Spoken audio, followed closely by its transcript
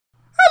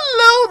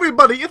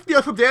everybody, it's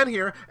the Dan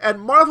here, and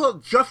Marvel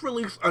just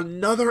released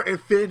another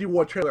Infinity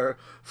War trailer.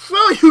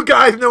 So you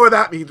guys know what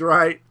that means,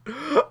 right?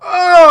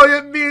 Oh,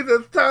 it means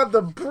it's time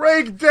to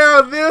break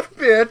down this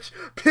bitch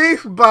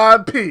piece by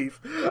piece.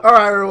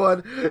 Alright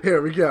everyone,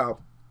 here we go.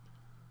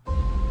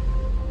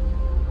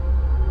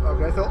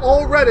 Okay, so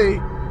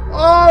already,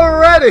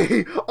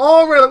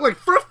 like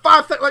first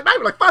 5 seconds, like not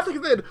even like 5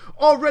 seconds in,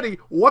 already,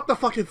 what the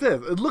fuck is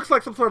this? It looks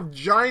like some sort of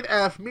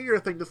giant-ass meteor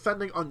thing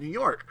descending on New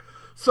York.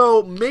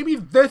 So maybe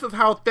this is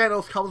how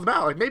Thanos comes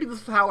about. Like maybe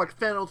this is how like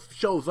Thanos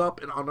shows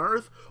up on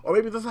Earth, or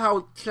maybe this is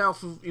how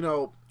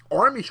Thanos'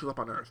 army shows up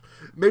on Earth.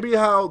 Maybe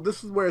how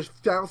this is where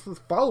Thanos'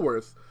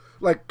 followers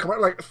like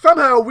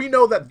somehow we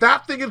know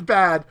that thing is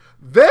bad.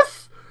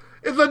 This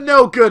is a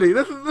no goodie.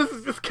 This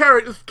is just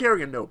carrying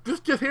a nope.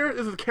 Just here,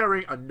 this is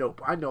carrying a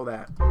nope. I know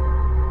that.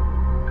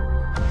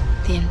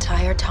 The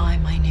entire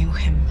time I knew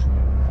him,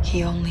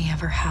 he only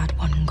ever had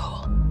one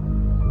goal.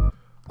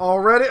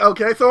 Already?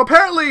 Okay, so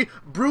apparently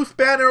Bruce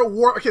Banner,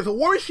 War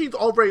Machine's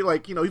already,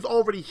 like, he's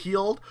already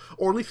healed,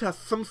 or at least has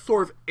some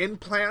sort of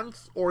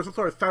implants, or some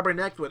sort of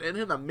cybernetics within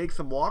him that makes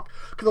him walk.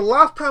 Because the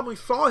last time we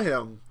saw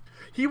him,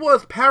 he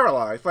was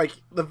paralyzed. Like,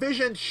 the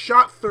Vision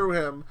shot through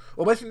him,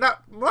 well, basically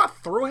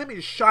not through him, he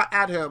just shot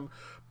at him,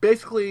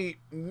 basically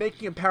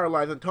making him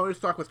paralyzed, and Tony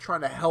Stark was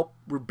trying to help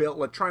rebuild,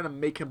 like, trying to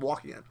make him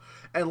walk again.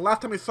 And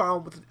last time we saw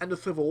him was at the end of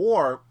Civil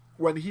War,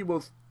 when he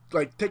was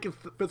like taking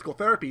physical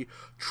therapy,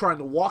 trying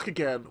to walk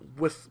again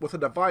with a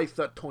device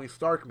that Tony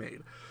Stark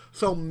made.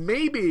 So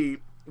maybe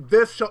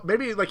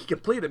maybe like he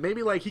completed,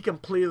 maybe like he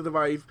completed the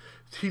device,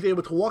 he's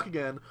able to walk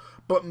again,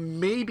 but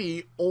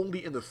maybe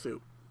only in the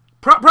suit.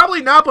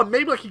 Probably not, but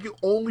maybe like he can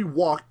only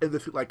walk in the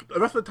suit. Like the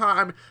rest of the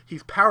time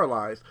he's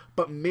paralyzed,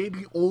 but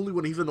maybe only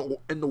when he's in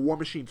the War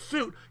Machine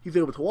suit he's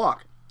able to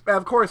walk. And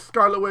of course,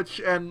 Scarlet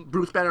Witch and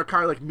Bruce Banner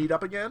kind of like meet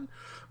up again.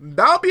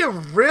 That would be a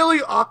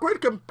really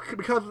awkward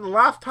because the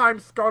last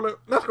time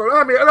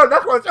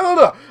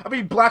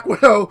Black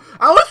Widow.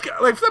 I always,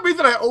 like, for some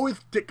reason I always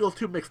get those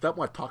two mixed up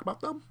when I talk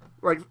about them.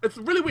 Like, it's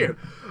really weird.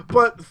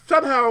 But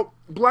somehow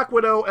Black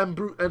Widow and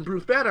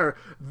Bruce Banner,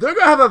 they're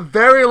gonna have a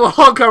very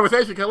long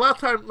conversation. Because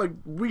last time like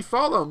we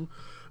saw them,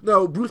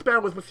 Bruce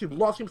Banner he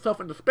lost himself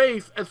into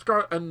space,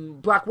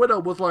 and Black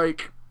Widow was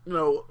like,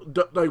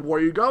 like, where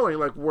are you going?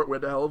 Like, where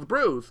the hell is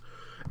Bruce?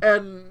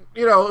 And,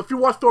 if you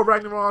watch Thor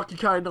Ragnarok, you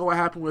kind of know what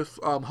happened with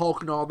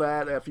Hulk and all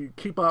that. If you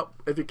kept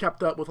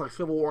up with, like,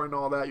 Civil War and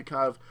all that, you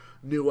kind of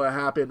knew what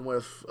happened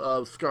with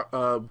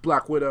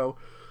Black Widow.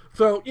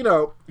 So,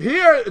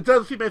 here, it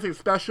doesn't seem anything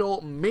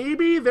special.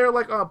 Maybe they're,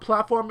 like, on a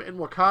platform in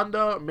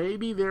Wakanda.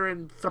 Maybe they're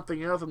in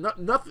something else. And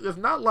there's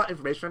not a lot of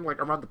information, like,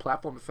 around the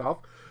platform itself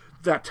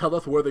that tell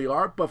us where they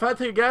are. But if I had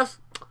to take a guess,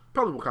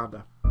 probably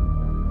Wakanda.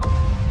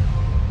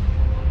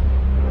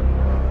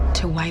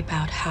 To wipe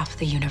out half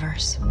the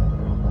universe.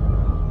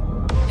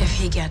 If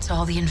he gets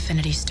all the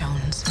Infinity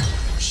Stones,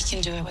 he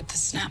can do it with the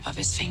snap of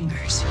his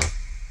fingers.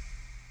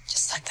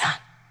 Just like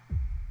that.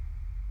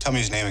 Tell me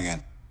his name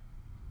again.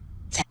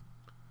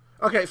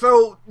 Okay,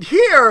 so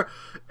here,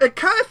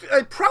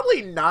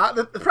 probably not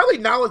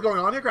what's going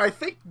on here, because I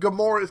think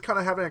Gamora is kind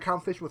of having a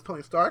conversation with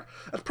Tony Stark.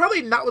 That's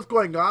probably not what's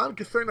going on,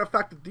 considering the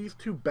fact that these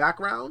two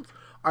backgrounds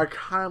are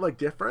kind of, like,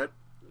 different.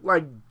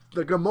 Like,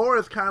 the Gamora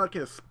is kind of like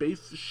in a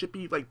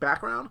spaceshipy like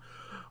background,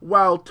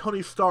 while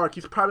Tony Stark,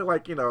 he's probably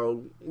like,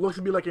 looks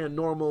to be like in a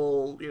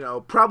normal,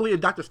 probably in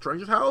Doctor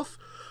Strange's house.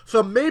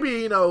 So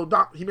maybe, he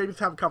maybe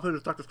having a conversation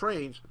with Doctor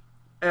Strange,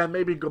 and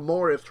maybe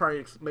Gamora is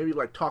trying, maybe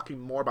like talking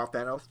more about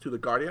Thanos to the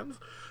Guardians.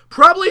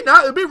 Probably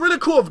not. It'd be really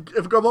cool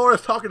if Gamora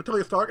is talking to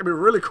Tony Stark. It'd be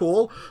really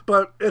cool,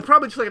 but it's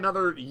probably just like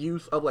another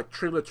use of like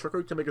trailer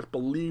trickery to make us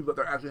believe that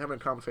they're actually having a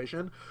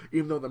conversation,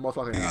 even though they're most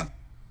likely not.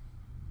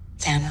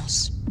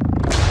 Thanos.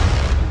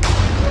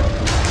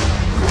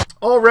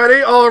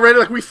 Already,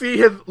 like we see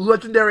his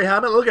legendary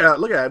helmet. Look at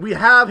it. We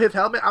have his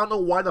helmet. I don't know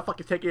why the fuck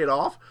he's taking it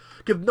off.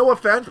 Because no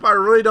offense, but I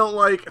really don't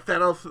like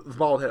Thanos'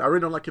 bald head. I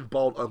really don't like his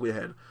bald, ugly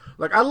head.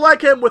 Like, I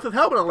like him with his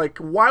helmet. I'm like,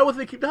 why would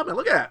they keep the helmet?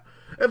 Look at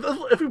it.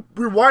 If you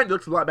rewind, it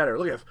looks a lot better.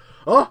 Look at this.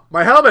 Oh,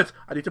 my helmet.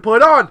 I need to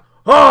put it on.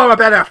 Oh, I'm a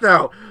badass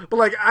now. But,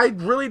 like, I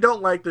really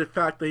don't like the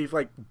fact that he's,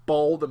 like,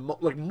 bald. And,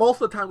 like,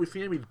 most of the time we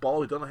see him, he's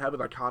bald. He doesn't have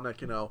his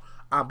iconic,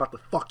 I'm about to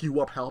fuck you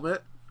up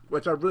helmet.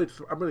 Which I'm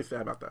really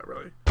sad about that,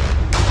 really.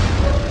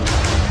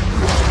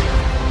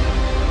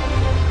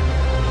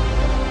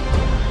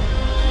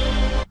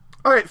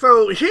 Okay,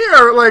 so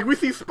here, like, we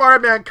see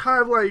Spider-Man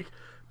kind of like,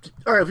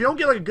 alright, if you don't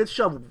get like a good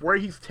shot of where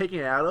he's taking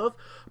it out of,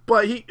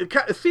 but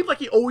it seems like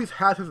he always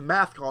has his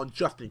mask on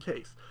just in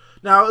case.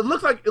 Now it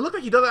looks like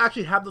he doesn't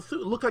actually have the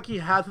suit. It looks like he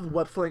has his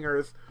web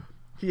slingers.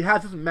 He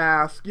has his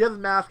mask. He has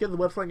his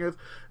web slingers,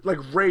 like,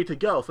 ready to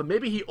go. So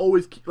maybe he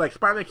always, like,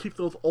 Spider-Man keeps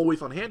those always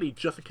on handy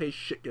just in case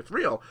shit gets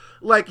real.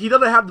 Like, he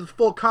doesn't have this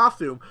full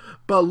costume,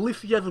 but at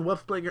least he has his web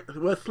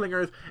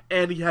slingers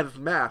and he has his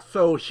mask.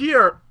 So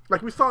here,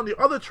 like we saw in the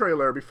other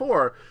trailer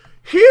before,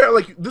 here,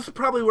 like, this is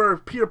probably where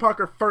Peter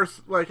Parker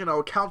first, like,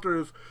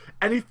 encounters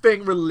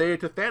anything related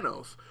to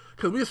Thanos.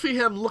 because we see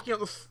him looking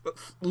out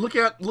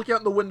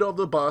the window of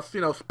the bus.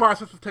 You know, Spy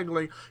sense is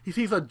tingling. He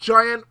sees a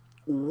giant,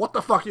 what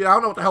the fuck? Yeah, I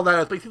don't know what the hell that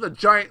is, but he sees a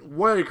giant,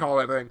 what do you call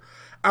that thing,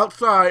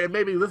 outside, and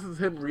maybe this is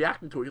him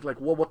reacting to it. He's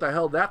like, well, what the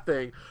hell that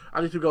thing?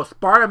 I need to go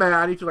Spider-Man.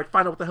 I need to like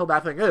find out what the hell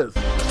that thing is.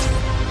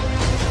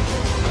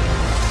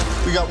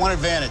 We got one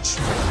advantage.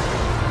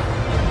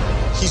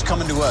 He's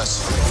coming to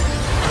us.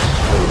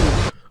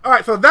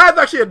 Alright, so that's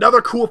actually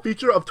another cool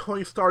feature of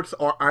Tony Stark's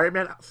Iron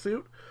Man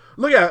suit.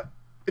 Look at it.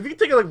 If you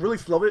take it like really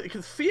slowly, you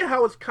can see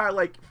how it's kind of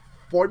like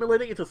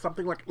formulating into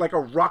something like a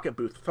rocket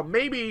boost. So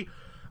maybe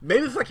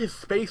it's like his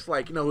space,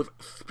 like, you know, his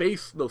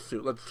space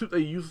suit, like the suit that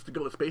he uses to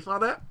go to space and all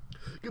that.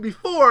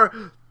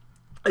 Before,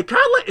 it's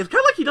kind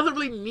of like he doesn't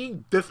really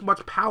need this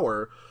much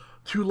power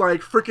to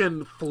like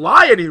freaking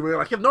fly anywhere.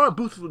 Like, if no one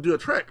boosters would do a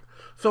trick.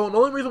 So the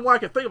only reason why I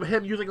can think of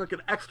him using like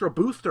an extra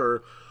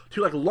booster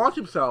to like launch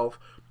himself,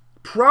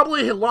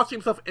 probably he launched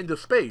himself into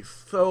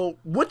space. So,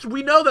 which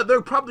we know that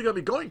they're probably going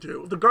to be going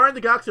to. If the Guardians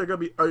of the Galaxy are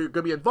going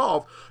to be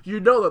involved, you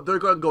know that they're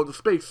going to go to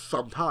space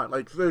sometime.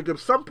 Like, at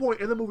some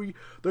point in the movie,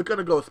 they're going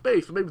to go to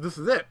space. So maybe this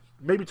is it.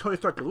 Maybe Tony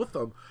Stark is with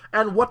them.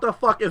 And what the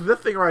fuck is this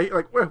thing right here?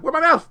 Like, where my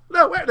mouse?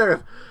 No, where there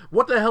is.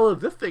 What the hell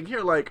is this thing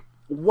here? Like,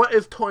 what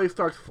is Tony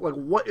Stark's, like,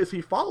 what is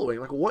he following?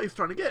 Like, what he's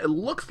trying to get? It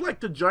looks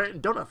like the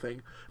giant donut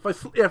thing.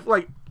 If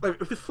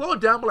you slow it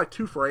down by like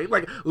 2 frames,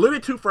 like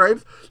literally 2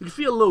 frames, you can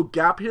see a little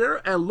gap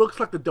here, and it looks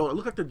like the donut. It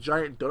looks like the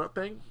giant donut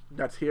thing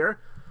that's here.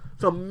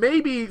 So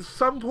maybe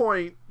some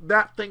point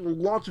that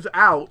thing launches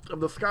out of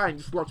the sky and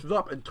just launches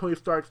up, and Tony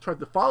Stark tries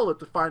to follow it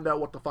to find out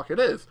what the fuck it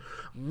is.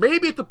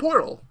 Maybe it's a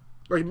portal.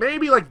 Like,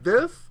 maybe like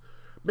this.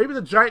 Maybe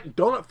the giant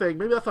donut thing,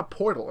 maybe that's a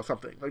portal or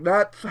something. Like,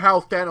 that's how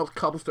Thanos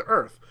comes to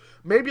Earth.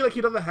 Maybe, like, he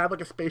doesn't have,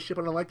 like, a spaceship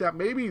or anything like that.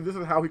 Maybe this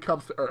is how he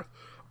comes to Earth.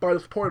 By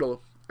this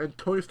portal, and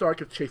Tony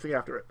Stark is chasing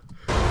after it.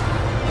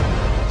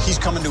 He's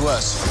coming to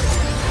us.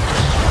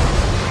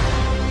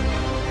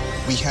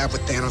 We have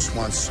what Thanos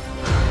wants.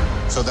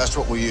 So that's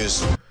what we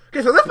use.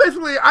 Okay, so this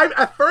basically,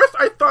 at first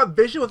I thought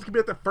Vision was going to be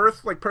like the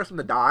first, like, person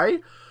to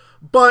die.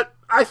 But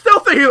I still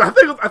think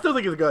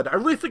he's good. I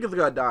really think he's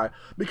going to die.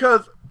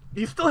 Because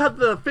he still has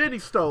the Infinity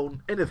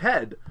Stone in his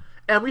head.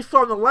 And we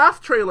saw in the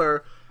last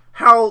trailer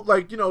how,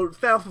 like, you know,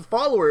 Thanos'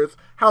 followers,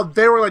 how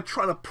they were, like,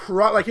 trying to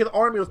pry, like, his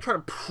army was trying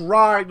to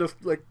pry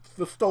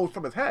the stones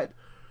from his head.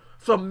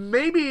 So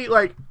maybe,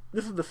 like,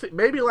 this is the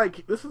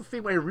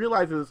scene where he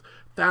realizes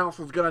Thanos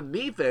is gonna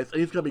need this,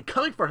 and he's gonna be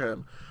coming for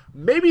him.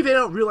 Maybe they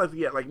don't realize it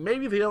yet. Like,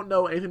 maybe they don't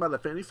know anything about the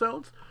Infinity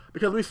Stones,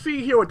 because we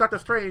see here with Doctor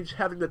Strange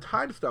having the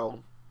Time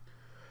Stone.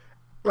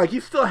 Like, he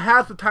still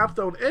has the Time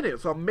Stone in it,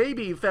 so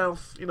maybe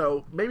Thanos, you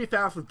know, maybe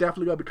Thanos is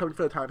definitely gonna be coming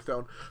for the Time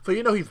Stone. So,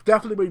 you know, he's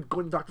definitely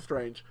going to Doctor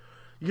Strange.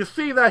 You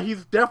see that he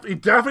definitely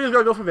is going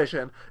to go for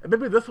Vision, and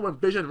maybe this is when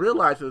Vision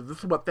realizes this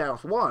is what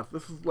Thanos wants.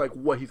 This is, like,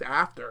 what he's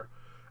after.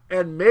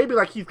 And maybe,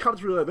 like, he's come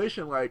to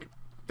realization, like,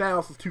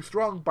 Thanos is too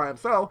strong by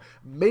himself.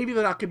 Maybe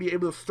they're not going to be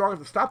able to strong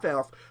enough to stop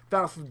Thanos.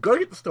 Thanos is going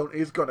to get the stone, and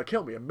he's going to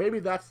kill me. And maybe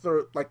that's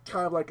the, like,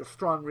 kind of like a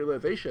strong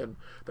realization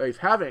that he's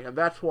having, and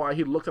that's why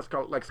he looks at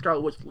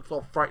Scarlet Witch looks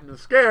all frightened and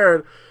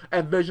scared,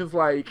 and Vision's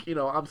like, you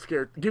know, I'm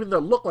scared. Giving the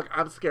look like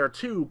I'm scared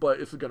too, but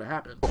this is going to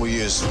happen. What we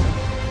use.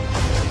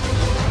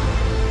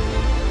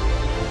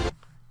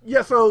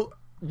 Yeah, so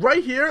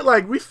right here,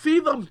 like, we see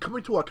them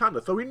coming to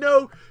Wakanda. So we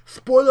know,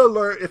 spoiler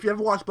alert, if you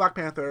haven't watched Black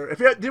Panther, if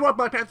you didn't watch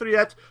Black Panther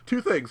yet,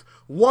 2 things.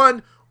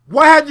 1,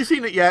 why hadn't you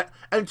seen it yet?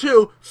 And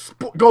 2,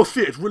 go see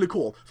it. It's really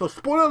cool. So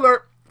spoiler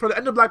alert, for the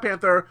end of Black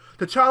Panther,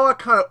 T'Challa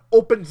kind of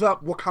opens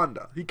up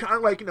Wakanda. He kind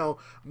of, like, you know,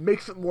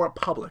 makes it more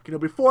public. You know,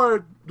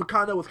 before,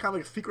 Wakanda was kind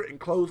of like a secret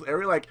enclosed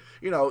area. Like,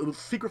 you know, it was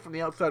secret from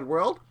the outside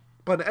world.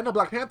 But at the end of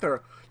Black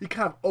Panther, he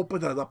kind of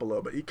opens it up a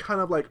little bit. He kind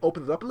of, like,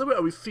 opens it up a little bit,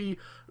 and we see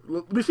a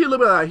little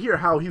bit of that here,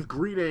 how he's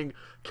greeting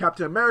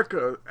Captain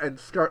America and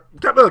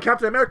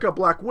Captain America,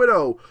 Black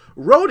Widow,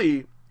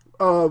 Rhodey,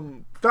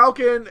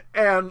 Falcon,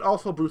 and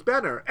also Bruce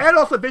Banner, and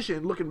also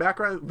Vision, looking back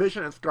around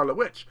Vision and Scarlet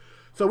Witch.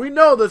 So we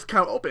know this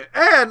kind of open.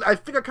 And I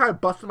think I kind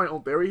of busted my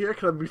own theory here,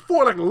 because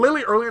before, like,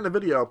 literally earlier in the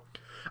video,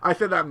 I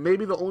said that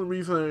maybe the only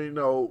reason, you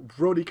know,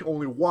 Rhodey can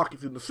only walk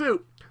is in the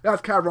suit.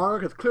 That's kind of wrong,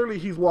 because clearly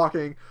he's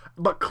walking,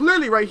 but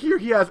clearly right here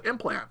he has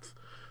implants.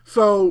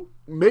 So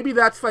maybe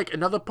that's like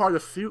another part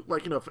of the suit,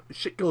 like, you know, if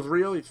shit goes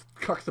real, he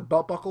cuts the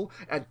belt buckle,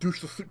 and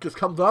douche, the suit just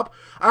comes up.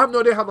 I have no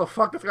idea how the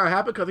fuck that's gonna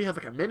happen, because he has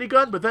like a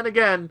minigun, but then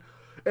again,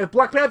 if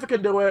Black Panther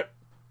can do it,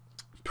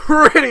 I'm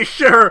pretty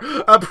sure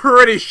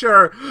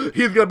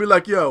he's gonna be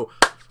like, yo,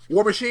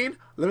 War Machine,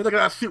 let me look at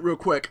that suit real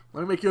quick.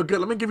 Let me give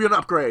you an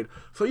upgrade.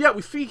 So yeah,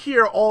 we see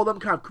here all of them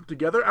kind of grouped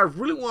together. I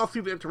really want to see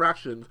the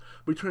interactions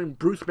between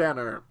Bruce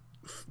Banner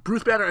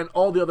and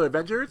all the other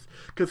Avengers,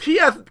 because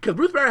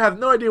Bruce Banner has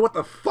no idea what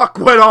the fuck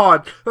went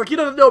on. Like, he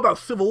doesn't know about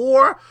Civil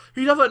War,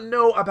 he doesn't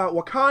know about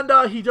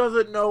Wakanda, he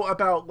doesn't know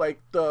about,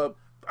 like,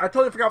 I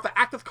totally forgot what the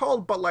act is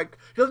called, but, like,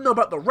 he doesn't know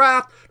about the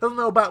Wrath, doesn't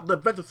know about the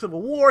events of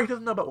Civil War, he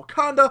doesn't know about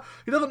Wakanda,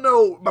 he doesn't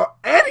know about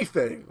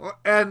anything.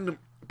 And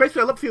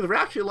basically I love to see the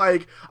reaction.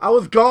 Like, I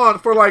was gone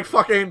for like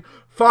fucking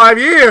 5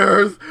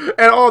 years,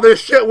 and all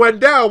this shit went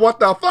down. What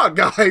the fuck,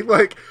 guys?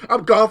 Like,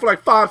 I'm gone for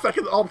like 5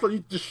 seconds, all of a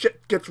sudden this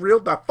shit gets real.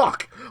 The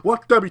fuck?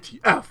 What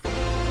WTF?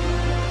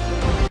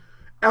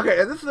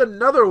 Okay, and this is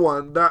another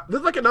one that this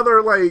is like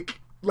another like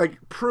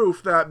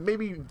proof that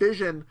maybe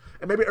Vision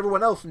and maybe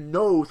everyone else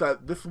knows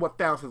that this is what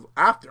Thanos is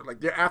after.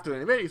 Like, they're after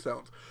the Infinity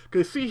Stones.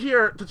 Because see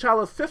here,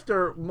 T'Challa's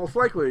sister, most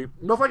likely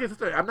his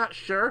sister. I'm not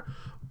sure.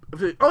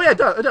 Oh yeah, it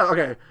does.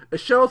 Okay, it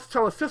shows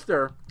T'Challa's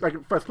sister.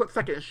 Like for a split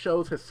second, it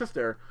shows his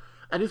sister,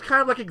 and he's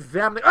kind of like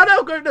examining. Oh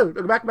no, go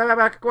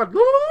back. Go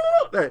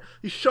on.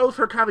 He shows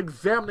her kind of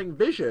examining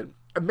Vision.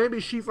 And maybe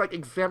she's like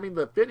examining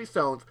the Infinity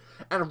Stones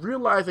and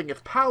realizing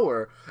its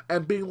power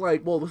and being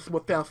like, well, this is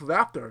what Thanos is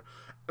after.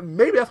 And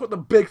maybe that's what the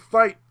big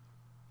fight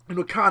in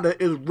Wakanda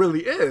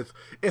really is.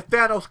 It's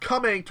Thanos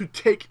coming to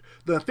take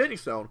the Infinity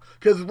Stone.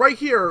 Because right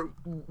here,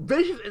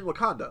 Vision's in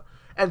Wakanda.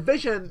 And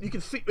Vision, you can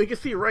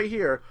see right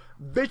here,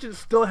 Vision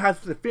still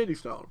has the Infinity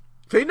Stone.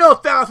 So you know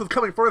Thanos is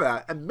coming for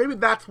that, and maybe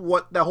that's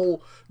what that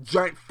whole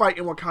giant fight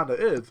in Wakanda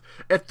is.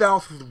 If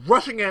Thanos is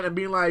rushing in and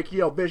being like,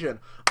 yo, Vision,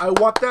 I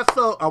want that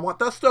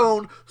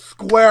stone,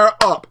 square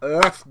up,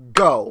 let's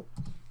go.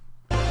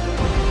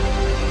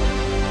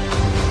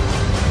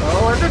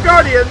 Oh, and the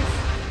Guardians.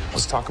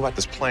 Let's talk about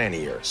this plan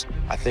of yours.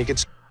 I think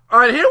it's...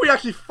 Alright, here we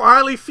actually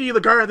finally see the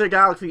Guardians of the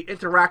Galaxy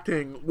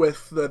interacting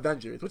with the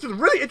Avengers, which is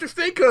really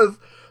interesting because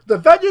the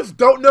Avengers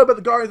don't know about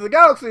the Guardians of the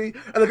Galaxy,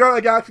 and the Guardians of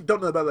the Galaxy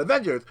don't know about the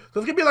Avengers. So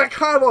it's gonna be like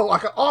kind of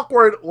like an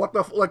awkward,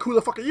 like who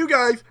the fuck are you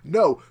guys?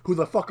 No, who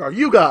the fuck are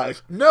you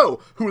guys? No,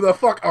 who the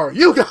fuck are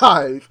you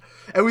guys?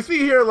 And we see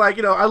here, like,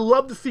 you know, I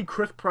love to see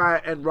Chris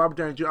Pratt and Robert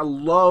Downey Jr. I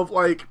love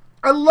the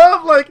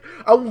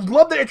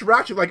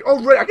interaction. Like,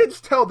 oh, right, I can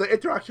just tell the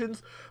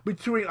interactions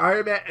between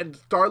Iron Man and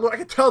Star-Lord. I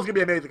can tell it's gonna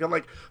be amazing. I'm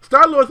like,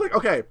 Star-Lord's like,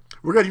 okay,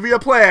 we're gonna give you a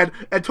plan,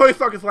 and Tony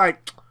Stark is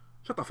like,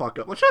 shut the fuck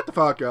up. Like, shut the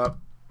fuck up.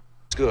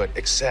 It's good,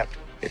 except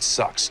it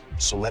sucks.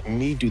 So let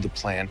me do the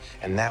plan,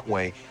 and that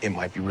way it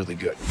might be really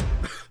good.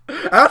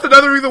 That's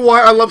another reason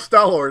why I love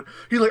Star-Lord.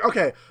 He's like,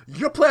 okay,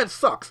 your plan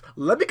sucks.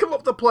 Let me come up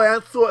with a plan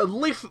so at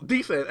least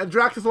decent. And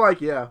Drax is like,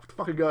 yeah, what the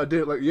fuck you gonna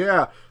do? Like,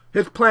 yeah,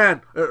 his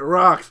plan, it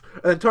rocks.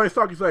 And then Tony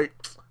Stark is like,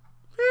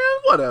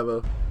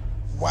 whatever.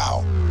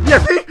 Wow. Yeah,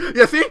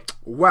 see?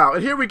 Wow.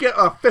 And here we get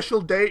an official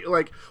date.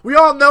 Like, we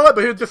all know it,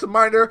 but here's just a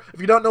reminder.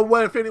 If you don't know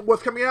when Infinity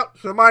War's coming out,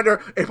 just a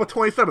reminder, April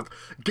 27th.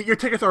 Get your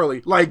tickets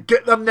early. Like,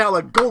 get them now.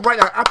 Like, go right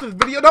now. After this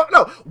video.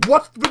 No.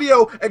 Watch the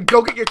video and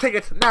go get your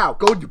tickets now.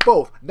 Go do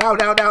both. Now.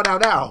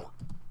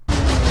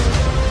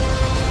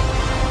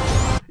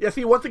 Yeah,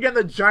 see, once again,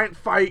 the giant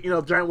fight, you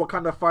know, giant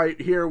Wakanda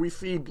fight. Here we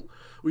see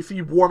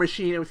War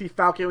Machine and we see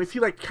Falcon. And we see,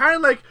 like, kind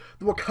of like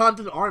the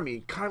Wakandan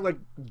army kind of, like,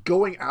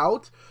 going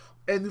out.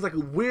 And these like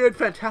weird,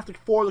 Fantastic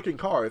Four looking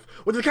cars,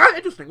 which is kind of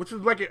interesting. Which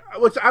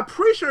I'm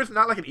pretty sure it's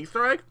not like an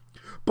Easter egg,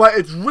 but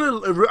it's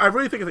really, I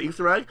really think it's an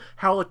Easter egg.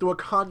 How like the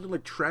Wakandan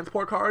like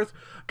transport cars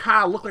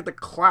kind of look like the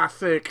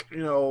classic, you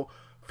know,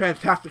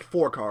 Fantastic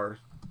Four cars.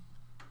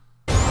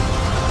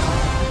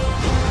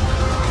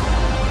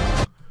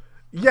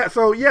 Yeah,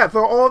 so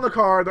all in the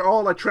car, they're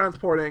all like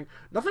transporting.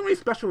 Nothing really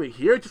special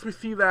here. Just we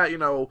see that, you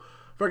know,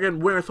 friggin'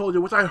 Winter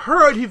Soldier, which I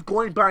heard he's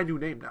going by a new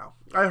name now.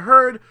 I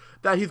heard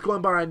that he's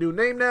going by a new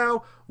name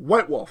now,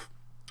 White Wolf.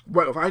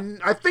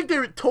 I think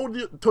they told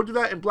you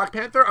that in Black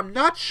Panther. I'm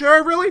not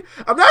sure, really.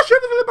 I'm not sure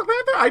if it's in Black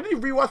Panther. I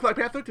didn't rewatch Black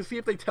Panther to see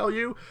if they tell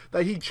you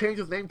that he changed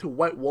his name to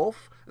White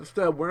Wolf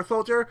instead of Winter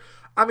Soldier.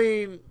 I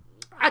mean,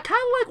 I kind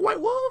of like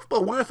White Wolf,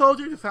 but Winter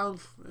Soldier just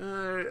sounds,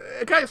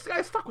 it kind of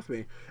stuck with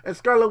me. And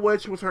Scarlet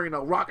Witch with her, you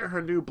know, rocking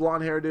her new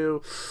blonde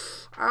hairdo.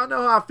 I don't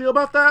know how I feel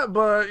about that,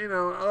 but, you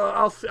know,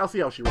 I'll see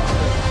how she rocks it.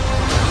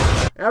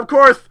 And of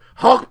course,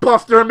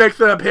 Hulkbuster makes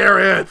an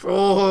appearance.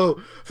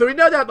 Oh, so we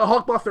know that the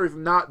Hulkbuster is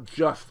not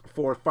just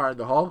for fighting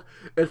the Hulk;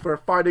 it's for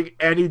fighting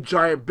any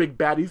giant big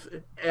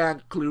baddies,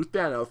 and includes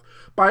Thanos.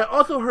 But I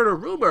also heard a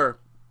rumor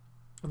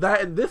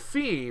that in this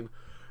scene,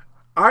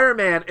 Iron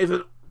Man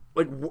isn't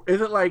like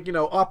you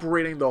know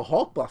operating the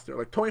Hulkbuster.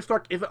 Like Tony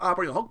Stark isn't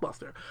operating the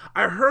Hulkbuster.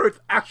 I heard it's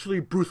actually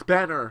Bruce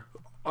Banner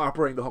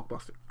operating the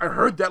Hulkbuster. I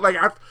heard that. Like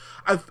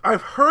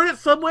I've heard it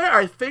somewhere.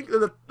 I think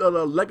the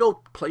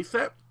Lego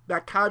playset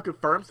that kind of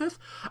confirms this.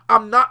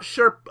 I'm not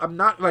sure. I'm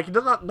not like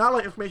there's not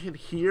like information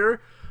here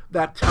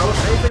that tells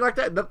us anything like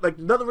that. Like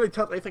nothing really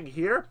tells anything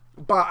here.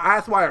 But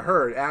that's what I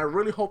heard, and I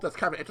really hope that's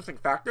kind of an interesting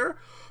factor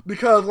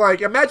because like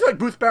imagine like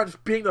Bruce Banner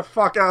just beating the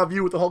fuck out of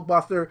you with the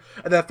Hulkbuster,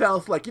 and then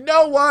Thanos like, you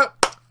know what?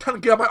 Time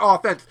to get on my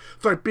offense.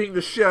 Start beating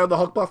the shit out of the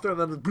Hulkbuster, and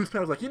then Bruce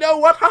Banner's like, you know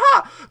what?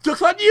 Haha!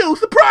 Just like you!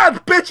 Surprise,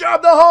 bitch!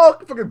 I'm the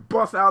Hulk! Fucking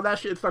bust out of that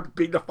shit and start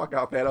beating the fuck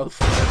out of Thanos.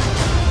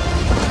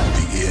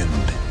 The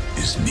end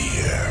is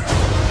near.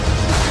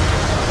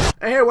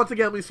 And here, once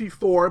again, we see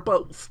Thor,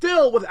 but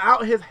still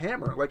without his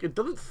hammer. Like, it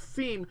doesn't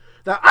seem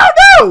that... Oh,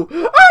 no! Oh, no!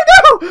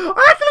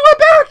 I actually went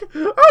back!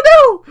 Oh,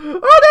 no!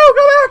 Oh, no!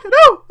 Go back!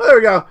 No! There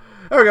we go.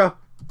 There we go.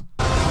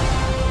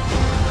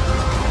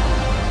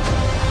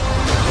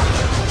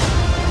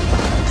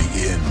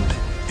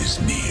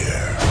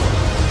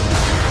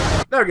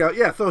 There we go.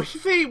 Yeah, so you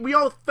see, we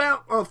all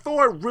found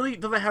Thor really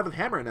doesn't have his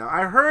hammer now.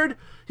 I heard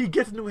he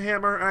gets a new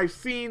hammer, and I've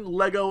seen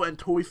Lego and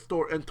toy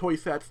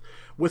sets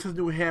with his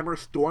new hammer,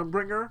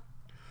 Stormbringer.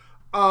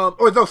 Or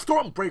no,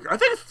 Stormbreaker. I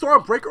think it's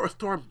Stormbreaker or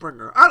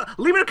Stormbringer.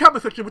 Leave it in the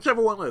comment section,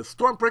 whichever one it is.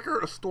 Stormbreaker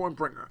or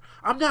Stormbringer.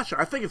 I'm not sure.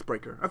 I think it's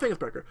Breaker.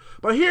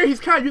 But here, he's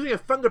kind of using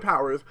his thunder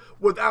powers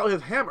without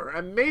his hammer.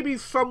 And maybe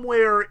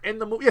somewhere in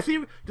the movie... Yeah,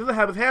 see, he doesn't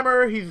have his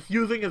hammer. He's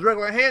using his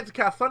regular hand to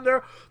cast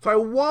thunder. So I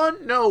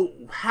want to know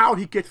how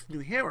he gets the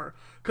new hammer.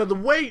 Because the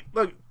way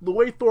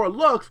Thor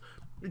looks...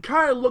 It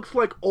kind of looks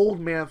like old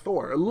man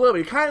Thor. A little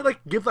bit. It kind of like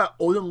gives that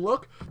Odin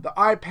look. The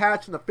eye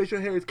patch and the facial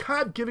hair is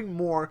kind of giving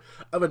more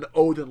of an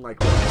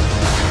Odin-like look.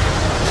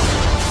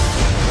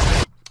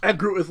 And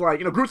Groot is like,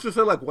 Groot's just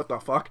like, what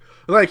the fuck?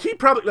 Like, he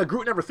probably, like,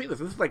 Groot never seen this.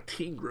 This is like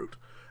teen Groot.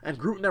 And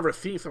Groot never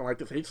seen something like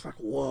this. And he's just like,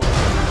 whoa.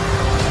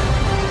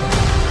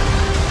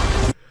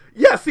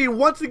 Yeah, see,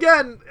 once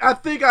again, I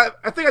think I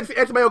just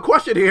answered my own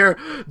question here.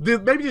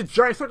 Maybe these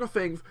giant circle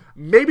things,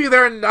 maybe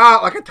they're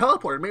not like a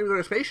teleporter. Maybe they're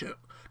a spaceship.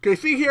 Okay,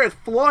 see here, it's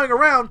flying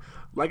around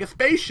like a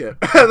spaceship.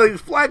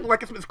 It's flying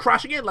like it's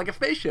crashing in like a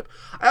spaceship.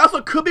 I also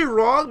could be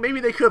wrong.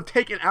 Maybe they could have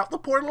taken out the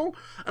portal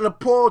and the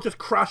portal just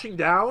crashing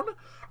down.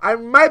 I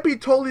might be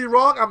totally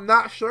wrong. I'm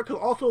not sure,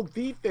 because also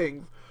these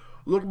things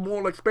look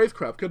more like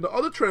spacecraft. Because in the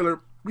other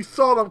trailer, we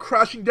saw them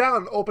crashing down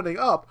and opening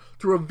up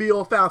to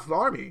reveal Thanos'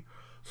 army.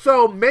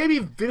 So maybe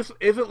this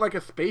isn't like a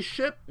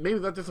spaceship. Maybe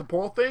that's just a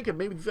portal thing, and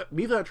maybe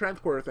these are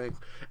transporter things,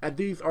 and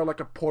these are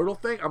like a portal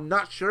thing. I'm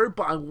not sure,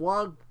 but I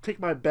want to take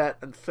my bet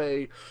and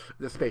say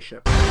the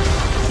spaceship.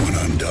 When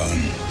I'm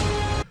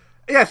done.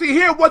 Yeah, see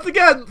here, once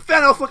again,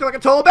 Thanos looking like a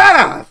total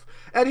badass.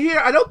 And here,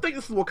 I don't think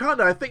this is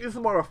Wakanda. I think this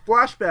is more of a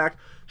flashback.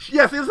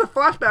 Yes, this is a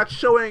flashback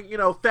showing,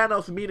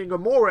 Thanos meeting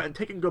Gamora and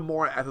taking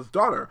Gamora as his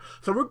daughter.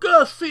 So we're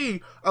going to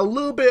see a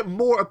little bit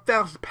more of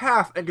Thanos'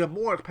 past and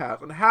Gamora's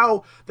past and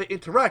how they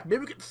interact.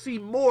 Maybe we can see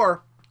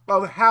more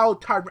of how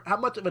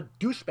much of a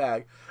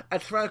douchebag and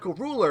tyrannical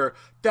ruler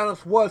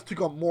Thanos was to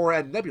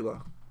Gamora and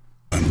Nebula.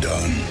 I'm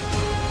done.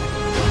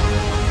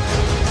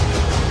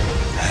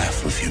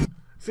 Half of you.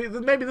 See,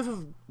 maybe this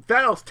is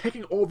Thanos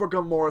taking over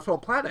Gamora's whole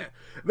planet.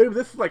 Maybe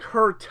this is like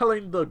her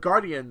telling the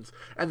Guardians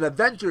and the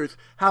Avengers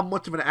how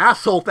much of an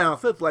asshole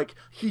Thanos is. Like,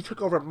 he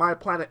took over my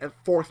planet and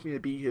forced me to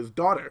be his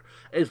daughter.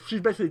 And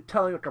she's basically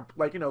telling, going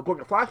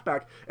a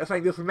flashback and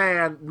saying, this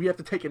man, we have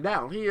to take him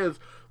down. He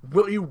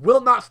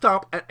will not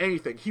stop at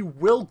anything. He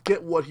will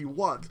get what he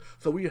wants.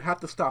 So we have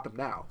to stop him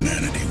now.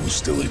 Humanity will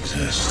still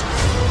exist.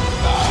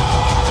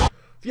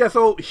 Yeah,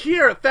 so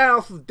here,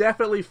 Thanos is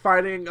definitely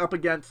fighting up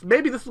against...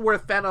 Maybe this is where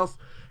Thanos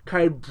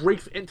kind of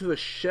breaks into the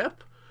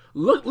ship.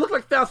 Look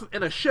like Thanos is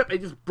in a ship, and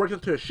he just breaks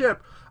into a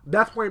ship.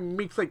 That's where he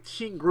meets, like,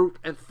 Teen Groot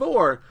and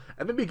Thor,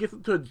 and maybe he gets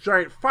into a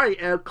giant fight,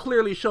 and it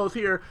clearly shows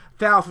here,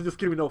 Thanos is just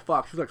giving no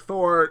fucks. He's like,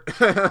 Thor,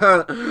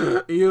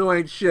 you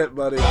ain't shit,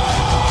 buddy.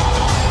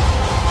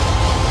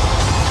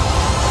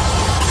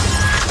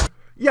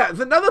 Yeah,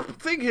 another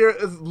thing here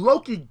is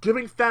Loki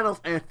giving Thanos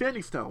an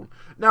Infinity Stone.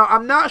 Now,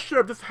 I'm not sure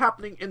if this is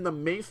happening in the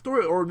main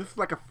story or if this is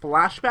like a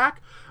flashback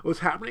of what's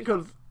happening,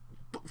 because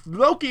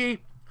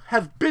Loki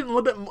has been a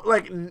little bit,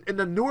 like, in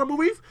the newer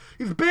movies,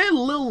 he's been a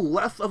little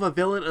less of a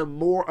villain and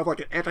more of,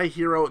 like, an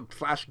anti-hero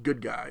 /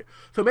 good guy.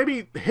 So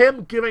maybe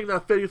him giving the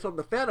Infinity Stone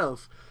to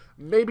Thanos,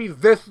 maybe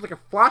this is like a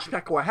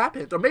flashback of what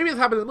happened. Or maybe it's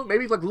happened in the movie.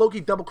 Maybe it's like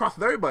Loki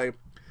double-crosses everybody.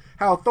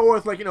 How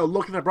Thor's like,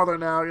 looking at brother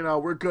now,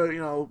 we're good,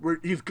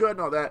 he's good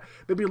and all that.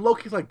 Maybe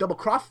Loki's like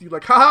double-crossing you,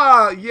 like,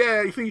 haha,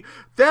 yeah, you see,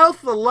 Thanos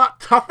is a lot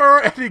tougher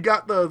and he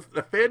got the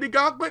Infinity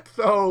Gauntlet,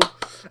 so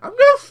I'm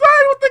gonna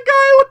side with the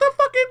guy with the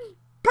fucking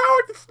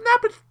power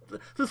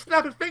to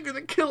snap his fingers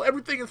and kill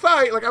everything in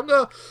sight. Like, I'm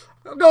gonna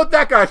go with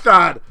that guy's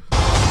side.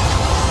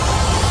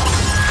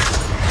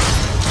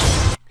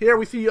 Here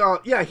we see,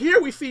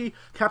 here we see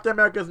Captain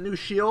America's new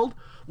shield,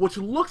 which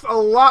reminds me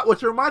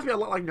a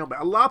lot like Nomad.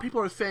 A lot of people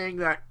are saying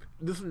that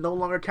this is no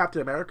longer Captain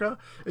America,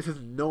 this is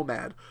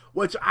Nomad,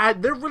 which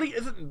there really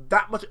isn't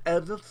that much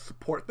evidence to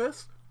support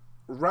this,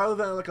 rather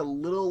than like a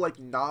little like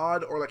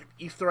nod or like an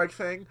Easter egg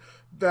thing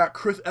that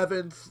Chris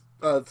Evans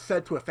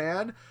said to a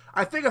fan.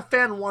 I think a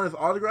fan wanted his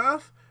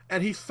autograph,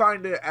 and he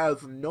signed it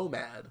as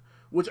Nomad,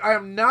 which I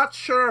am not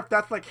sure if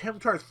that's like him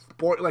trying to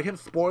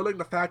spoiling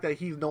the fact that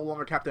he's no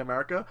longer Captain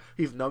America,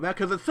 he's Nomad,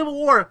 because in Civil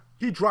War,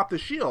 he dropped the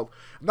shield.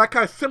 And that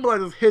kind of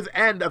symbolizes his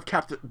end of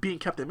being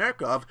Captain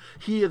America, of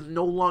he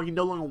no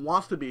longer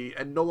wants to be,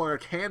 and no longer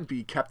can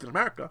be Captain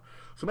America.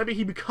 So maybe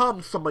he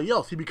becomes somebody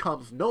else, he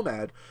becomes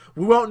Nomad.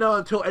 We won't know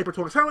until April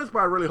 27th, but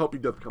I really hope he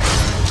does become.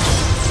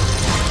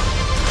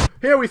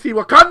 Here we see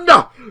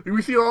Wakanda!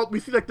 We see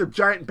like the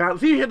giant battle.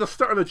 See here the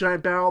start of the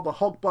giant battle, the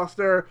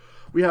Hulkbuster.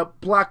 We have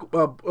Black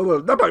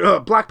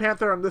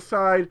Panther on this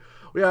side.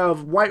 We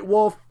have White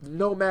Wolf,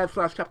 Nomad /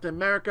 Captain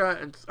America,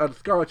 and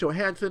Scarlett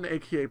Johansson,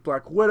 aka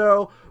Black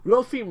Widow. We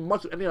don't see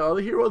much of any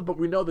other heroes, but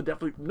we know we're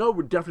definitely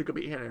gonna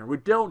be in here. We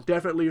don't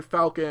definitely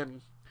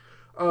Falcon,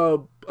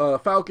 War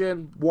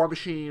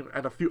Machine,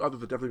 and a few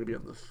others are definitely gonna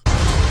be in this.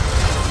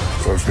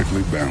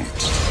 Perfectly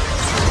balanced.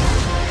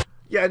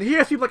 Yeah, and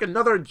here seems like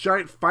another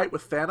giant fight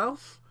with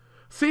Thanos.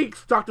 See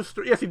Doctor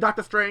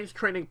Strange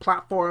training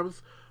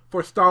platforms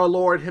for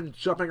Star-Lord, him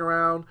jumping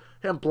around,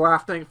 him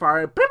blasting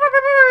fire. Boo, boo,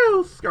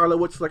 boo, boo. Scarlet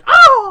Witch is like,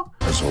 oh!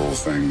 As all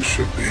things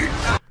should be.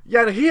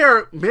 Yeah, and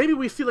here, maybe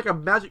we see like a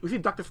magic, we see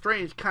Doctor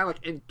Strange kind of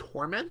like in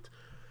torment.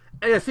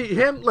 And you see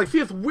him, like, see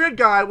this weird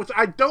guy, which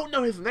I don't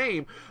know his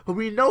name, but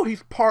we know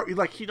he's he's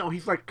like, you know,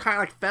 he's like kind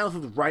of like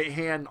Thanos'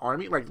 right-hand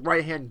army, like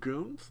right-hand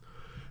goons.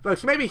 Like,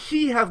 so maybe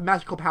he has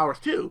magical powers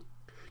too.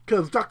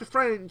 Because Doctor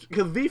Strange,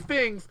 because these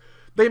things,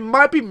 they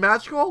might be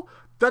magical.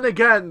 Then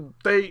again,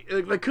 maybe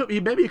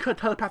he could have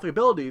telepathic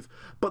abilities.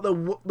 But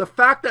the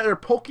fact that they're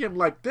poking him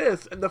like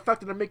this, and the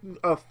fact that they're making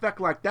an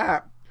effect like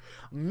that,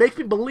 makes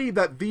me believe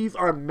that these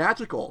are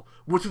magical.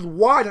 Which is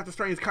why Doctor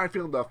Strange is kind of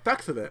feeling the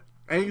effects of it.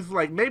 And he's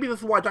like, maybe this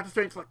is why Doctor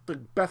Strange is like the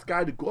best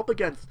guy to go up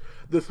against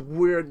this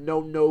weird,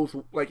 no-nose,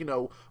 like, you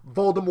know,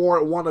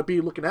 Voldemort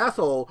wannabe looking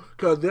asshole,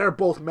 because they're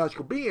both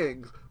magical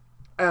beings.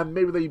 And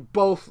maybe they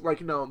both, like,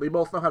 you know, they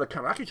both know how to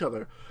counteract each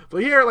other. So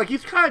here, like,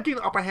 he's kind of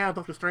getting the upper hand of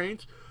Doctor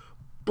Strange.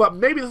 But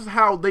maybe this is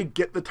how they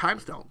get the Time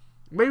Stone.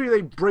 Maybe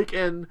they break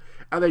in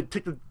and they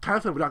take the Time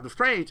Stone for Doctor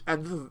Strange,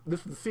 and this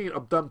is the scene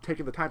of them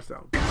taking the Time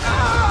Stone.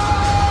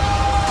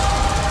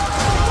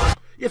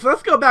 Yeah, so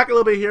let's go back a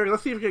little bit here.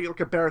 Let's see if we can get like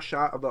a better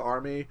shot of the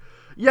army.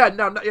 Yeah,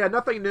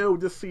 nothing new.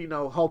 Just see, you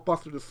know,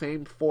 Hulkbuster the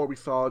same before we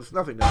saw. Just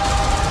nothing new.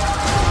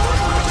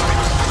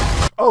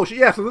 Oh,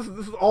 yeah. So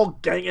this is all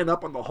ganging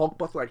up on the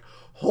Hulkbuster. Like,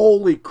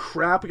 holy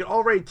crap! We can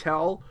already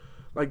tell,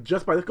 like,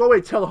 just by this, go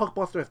already tell the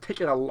Hulkbuster has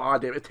taken a lot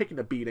of damage. It's taking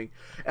a beating,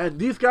 and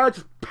these guys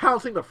just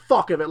pouncing the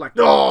fuck of it. Like,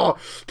 oh,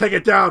 take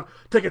it down,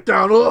 take it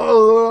down.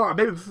 Oh.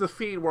 Maybe this is a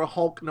scene where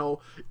Hulk, you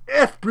know,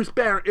 if Bruce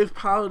Banner is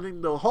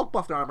piloting the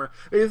Hulkbuster armor,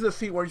 it is a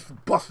scene where he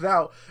just busts it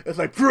out. It's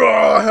like,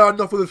 I had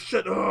enough of this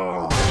shit.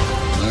 Oh.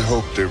 I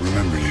hope they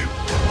remember you.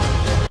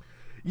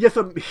 Yes,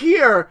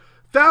 here,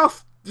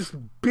 Thanos just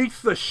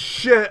beats the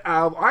shit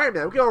out of Iron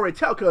Man. We can already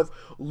tell, because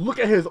look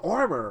at his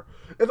armor.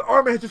 His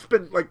armor has just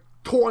been, like,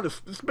 torn,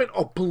 it's been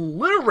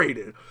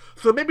obliterated.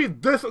 So maybe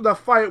this is the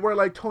fight where,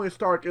 like, Tony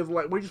Stark is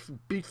like, where he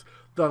just beats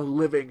the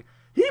living,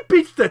 he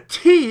beats the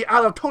T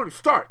out of Tony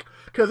Stark,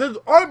 because his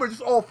armor is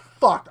just all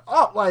fucked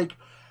up. Like,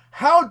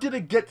 how did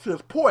it get to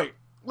this point?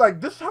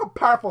 Like, this is how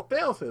powerful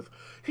Thanos is.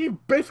 He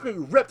basically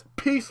ripped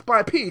piece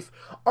by piece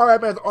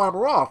Iron Man's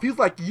armor off. He's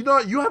like, you know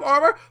what, you have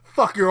armor?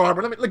 Fuck your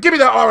armor. Let me, like, give me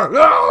that armor.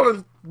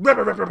 Oh,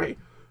 rip me.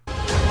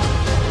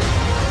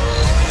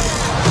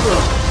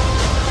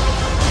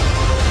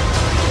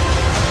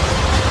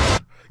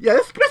 Yeah,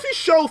 this basically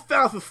shows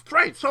Thanos'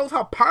 strength, shows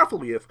how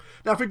powerful he is.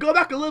 Now, if we go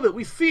back a little bit,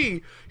 we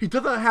see he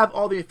doesn't have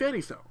all the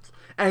Infinity Stones.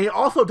 And he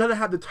also doesn't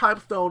have the Time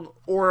Stone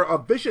or a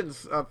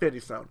Vision's Infinity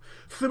Stone.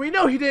 So we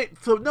know he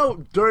didn't, so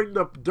no, during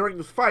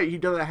this fight, he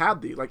doesn't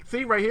have these. Like,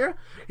 see right here?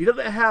 He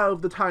doesn't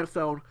have the Time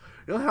Stone,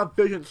 he doesn't have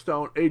Vision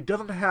Stone, and he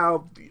doesn't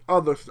have the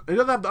other stone,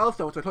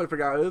 which I totally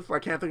forgot it is, so I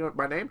can't think of it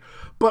by name.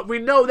 But we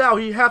know now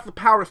he has the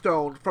Power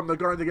Stone from the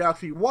Guardians of the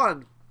Galaxy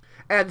 1.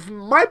 And this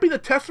might be the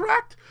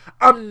Tesseract.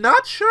 I'm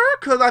not sure,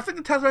 because I think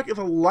the Tesseract is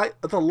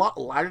a lot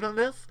lighter than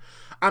this.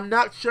 I'm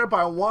not sure, but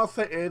I want to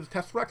say it is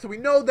Tesseract. So we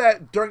know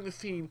that during the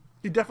scene,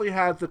 he definitely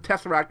has the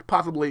Tesseract,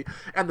 possibly,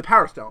 and the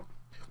Power Stone.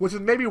 Which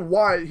is maybe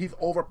why he's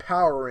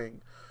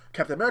overpowering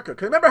Captain America.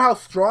 Because remember how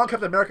strong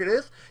Captain America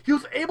is? He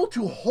was able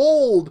to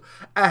hold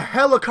a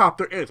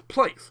helicopter in its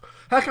place.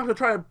 Helicopter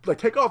trying to, like,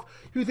 take off,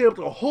 he was able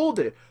to hold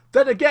it.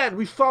 Then again,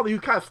 we saw that he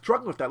was kind of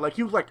struggling with that. Like,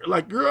 he was like, you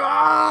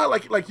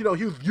know,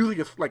 he was using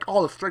his, like,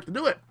 all his strength to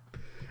do it.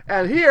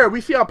 And here,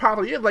 we see how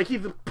powerful he is. Like,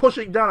 he's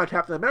pushing down on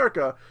Captain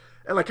America.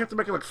 And, like, Captain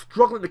America, like,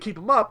 struggling to keep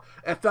him up.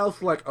 And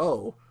Thanos like,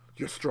 oh,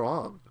 you're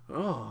strong.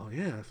 Oh,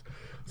 yes.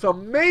 So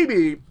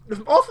maybe,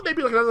 there's also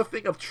maybe, like, another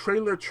thing of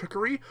trailer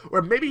trickery.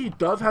 Or maybe he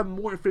does have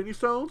more Infinity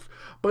Stones.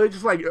 But they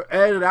just, like,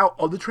 edited out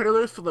other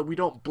trailers so that we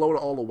don't blow it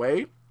all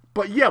away.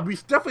 But, yeah, we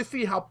definitely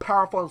see how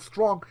powerful and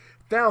strong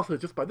Thanos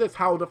is just by this,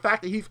 how the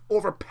fact that he's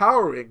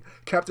overpowering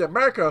Captain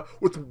America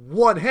with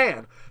one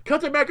hand.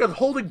 Captain America is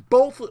holding it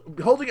both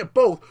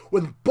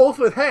with both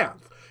of his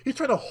hands. He's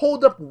trying to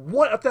hold up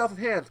one of Thanos'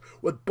 hands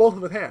with both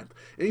of his hands.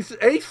 And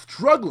he's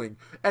struggling,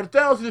 and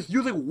Thanos is just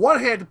using one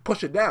hand to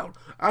push it down.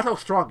 That's how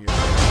strong he is.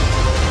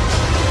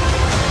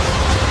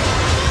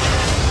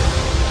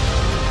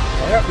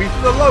 Alright, we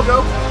see the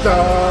logo.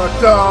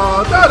 Da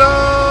da da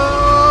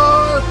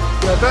da!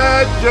 The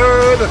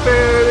Avengers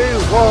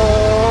Infinity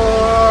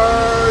War!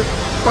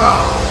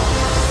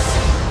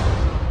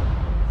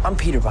 I'm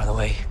Peter, by the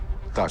way.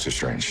 Doctor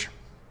Strange.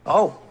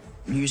 Oh,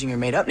 you're using your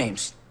made-up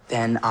names.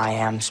 Then I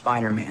am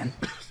Spider-Man.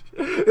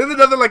 Isn't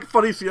another, like,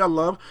 funny scene I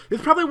love?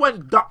 It's probably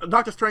when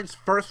Doctor Strange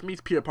first meets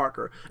Peter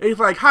Parker. And he's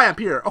like, hi, I'm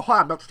Peter. Oh, hi,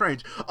 I'm Doctor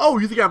Strange. Oh,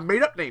 you think I have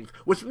made-up names?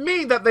 Which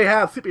means that they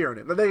have superhero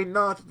names. That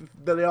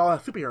they all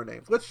have superhero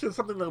names. Which is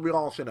something that we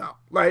all should know.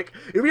 Like,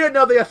 if we didn't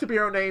know they have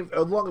superhero names,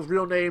 as long as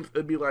real names,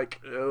 it'd be like,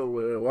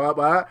 oh,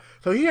 what?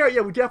 So here,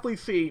 yeah, we definitely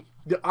see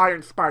the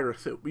Iron Spider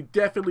suit. We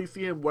definitely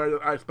see him wear the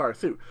Iron Spider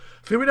suit.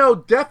 So we know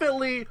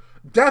definitely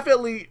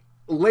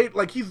late,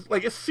 like he's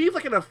like it seems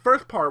like in the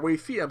first part where you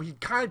see him, he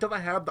kind of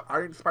doesn't have the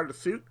Iron Spider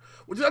suit,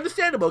 which is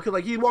understandable because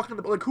like he walks in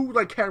the like who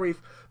like carries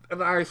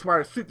an Iron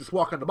Spider suit just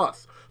walking the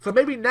bus. So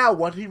maybe now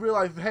once he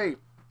realizes, hey,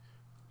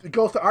 it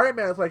goes to Iron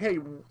Man, it's like, hey,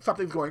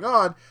 something's going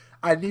on.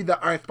 I need that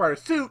Iron Spider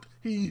suit.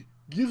 He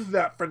uses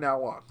that from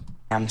now on.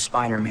 I'm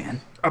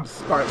Spider-Man. I'm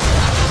Spider-Man.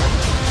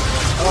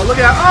 Oh, look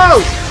at that.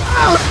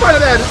 Oh,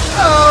 Spider-Man.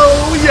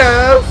 Oh,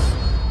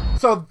 yes.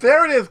 So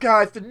there it is,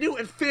 guys, the new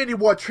Infinity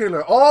War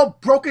trailer, all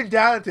broken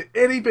down into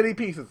itty-bitty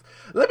pieces.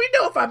 Let me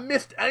know if I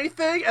missed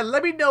anything, and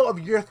let me know of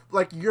your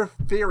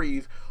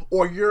theories,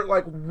 or your,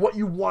 like, what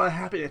you want to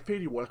happen in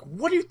Infinity War. Like,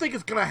 what do you think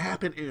is going to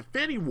happen in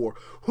Infinity War?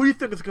 Who do you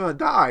think is going to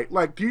die?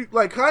 Like, do you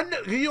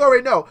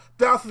already know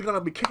Thanos is going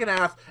to be kicking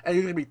ass, and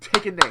he's going to be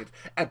taking names,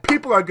 and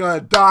people are going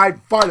to die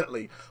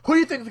violently. Who do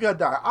you think is going to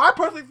die? I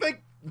personally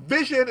think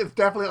Vision is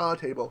definitely on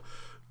the table.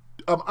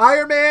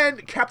 Iron Man,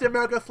 Captain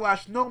America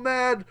 /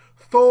 Nomad,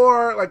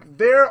 Thor, like,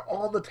 they're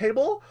on the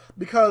table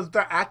because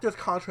their actor's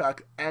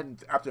contract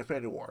ends after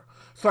Infinity War.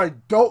 So I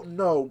don't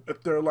know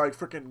if they're, like,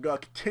 freaking gonna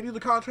continue the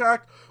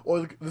contract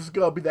or this is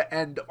gonna be the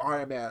end of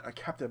Iron Man and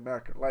Captain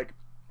America. Like,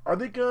 are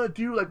they gonna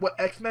do, like, what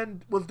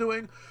X-Men was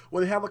doing,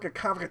 where they have, like, a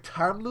kind of like a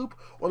time loop,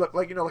 or,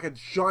 like you know, like a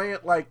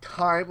giant, like,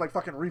 time, like,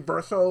 fucking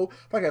reverso,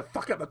 like, a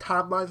fuck up the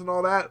timelines and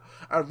all that?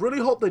 I really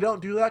hope they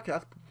don't do that,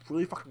 because that's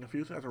really fucking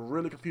confusing. That's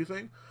really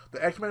confusing.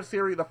 The X-Men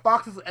series, the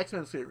Fox's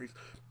X-Men series,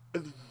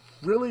 is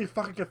really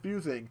fucking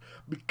confusing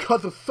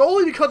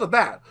solely because of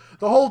that.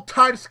 The whole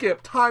time skip,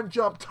 time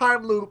jump,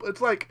 time loop.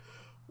 It's like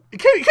you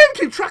can't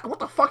keep track of what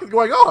the fuck is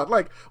going on.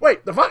 Like,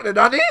 wait, the fuck,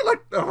 Nani? Like,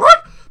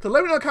 what? So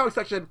let me know in the comment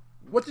section,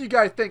 what do you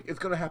guys think is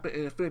gonna happen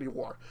in Infinity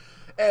War?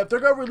 And if they're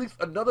going to release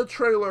another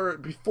trailer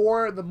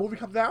before the movie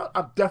comes out,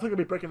 I'm definitely going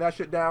to be breaking that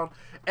shit down.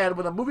 And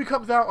when the movie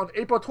comes out on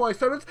April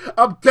 27th,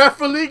 I'm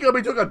definitely going to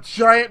be doing a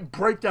giant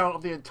breakdown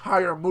of the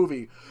entire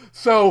movie.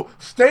 So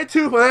stay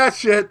tuned for that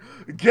shit.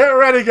 Get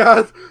ready,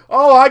 guys.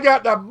 Oh, I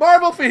got the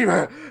Marvel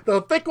fever. So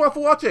thank you all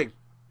for watching.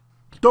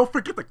 Don't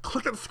forget to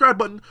click that subscribe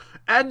button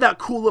and that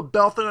cool little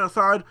bell thing on the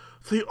side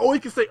so you always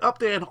can stay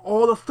updated on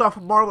all the stuff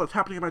from Marvel that's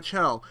happening on my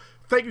channel.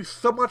 Thank you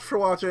so much for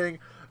watching.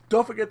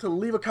 Don't forget to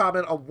leave a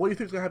comment on what you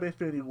think is going to happen in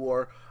Infinity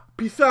War.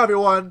 Peace out,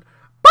 everyone.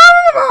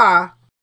 Bye-bye!